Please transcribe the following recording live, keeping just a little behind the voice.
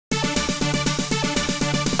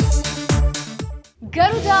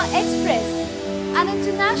Garuda Express, an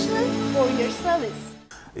international courier service.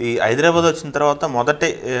 ఈ హైదరాబాద్ వచ్చిన తర్వాత మొదటి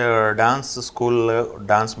డాన్స్ స్కూల్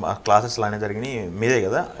డాన్స్ క్లాసెస్ లానే జరిగినాయి మీదే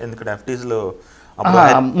కదా? ఎందుకంటే ఎఫ్టీస్లో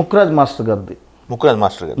ముక్రాజ్ మాస్టర్ గారిది. ముక్రాజ్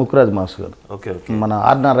మాస్టర్ గారు. Okay okay. మన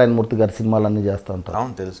ఆర్ నారాయణమూర్తి గారి సినిమాలన్నీ చేస్తూ ఉంటారు.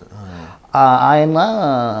 అవును తెలుసు. ఆయన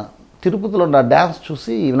తిరుపతిలో నా డ్యాన్స్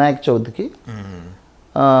చూసి వినాయక చవితికి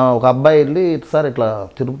ఒక అబ్బాయి వెళ్ళి సార్ ఇట్లా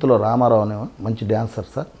తిరుపతిలో రామారావు అనే మంచి డ్యాన్సర్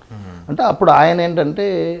సార్ అంటే అప్పుడు ఆయన ఏంటంటే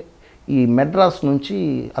ఈ మెడ్రాస్ నుంచి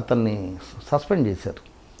అతన్ని సస్పెండ్ చేశారు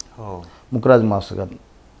ముక్రాజ్ మాస్టర్ గారిని.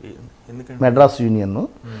 మెడ్రాస్ యూనియన్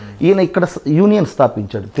ఈయన ఇక్కడ యూనియన్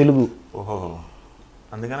స్థాపించాడు తెలుగు.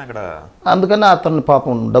 అందుకని అతన్ని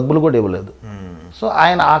పాపం డబ్బులు కూడా ఇవ్వలేదు. సో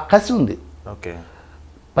ఆయన ఆ కసి ఉంది. ఓకే.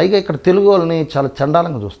 పైగా ఇక్కడ తెలుగు వాళ్ళని చాలా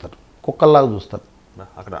చండాలంగా చూస్తారు, కుక్కల్లాగా చూస్తారు.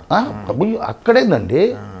 అక్కడేందండి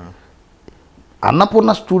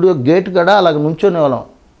అన్నపూర్ణ స్టూడియో గేట్ కూడా అలాగ నుంచొని వాళ్ళం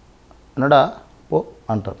అన్నాడా ఓ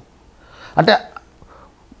అంటారు. అంటే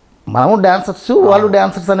మనము డాన్సర్స్ వాళ్ళు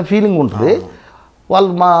డాన్సర్స్ అనే ఫీలింగ్ ఉంటుంది.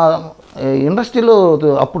 వాళ్ళు మా ఇండస్ట్రీలో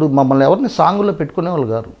అప్పుడు మమ్మల్ని ఎవరిని సాంగుల్లో పెట్టుకునేవాళ్ళు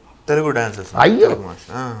గారు తెలుగు డాన్సర్స్. అయ్యో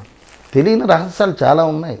తెలియని రహస్యాలు చాలా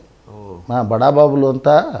ఉన్నాయి. మా బడాబాబులు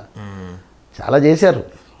అంతా చాలా చేశారు.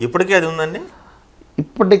 ఇప్పటికీ అది ఉందండి?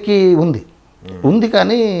 ఇప్పటికీ ఉంది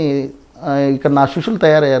కానీ ఇక్కడ నా శిష్యులు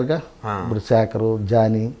తయారయ్యారుగా. ఇప్పుడు శేఖరు,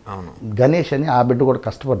 జానీ, గణేష్ అని ఆ బిడ్డ కూడా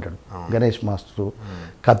కష్టపడ్డాడు. గణేష్ మాస్టరు,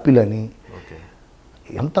 కపిల్ అని.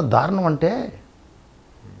 ఎంత దారుణం అంటే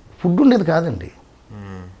ఫుడ్ ఉండేది కాదండి.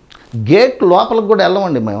 గేట్ లోపలికి కూడా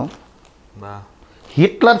వెళ్ళమండి మేము.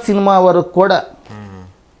 హిట్లర్ సినిమా వరకు కూడా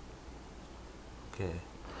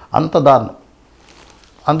అంత దారుణం.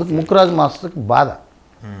 అందుకు ముక్కురాజు మాస్టర్కి బాధ.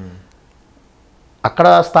 అక్కడ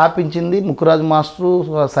స్థాపించింది ముక్కురాజు మాస్టరు,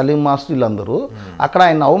 సలీం మాస్టర్ వీళ్ళందరూ. అక్కడ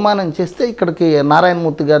ఆయన అవమానం చేస్తే ఇక్కడికి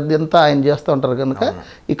నారాయణమూర్తి గారిది అంతా ఆయన చేస్తూ ఉంటారు కనుక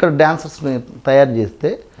ఇక్కడ డాన్సర్స్ని తయారు చేస్తే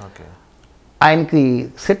ఆయనకి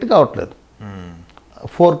సెట్ కావట్లేదు.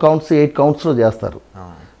 4 counts 8 countsలో చేస్తారు.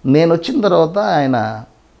 నేను వచ్చిన తర్వాత ఆయన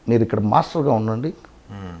మీరు ఇక్కడ మాస్టర్గా ఉండండి,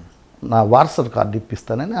 నా వారసర్ కార్డు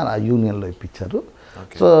ఇప్పిస్తానని ఆ యూనియన్లో ఇప్పించారు.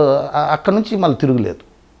 సో అక్కడ నుంచి మళ్ళీ తిరుగులేదు.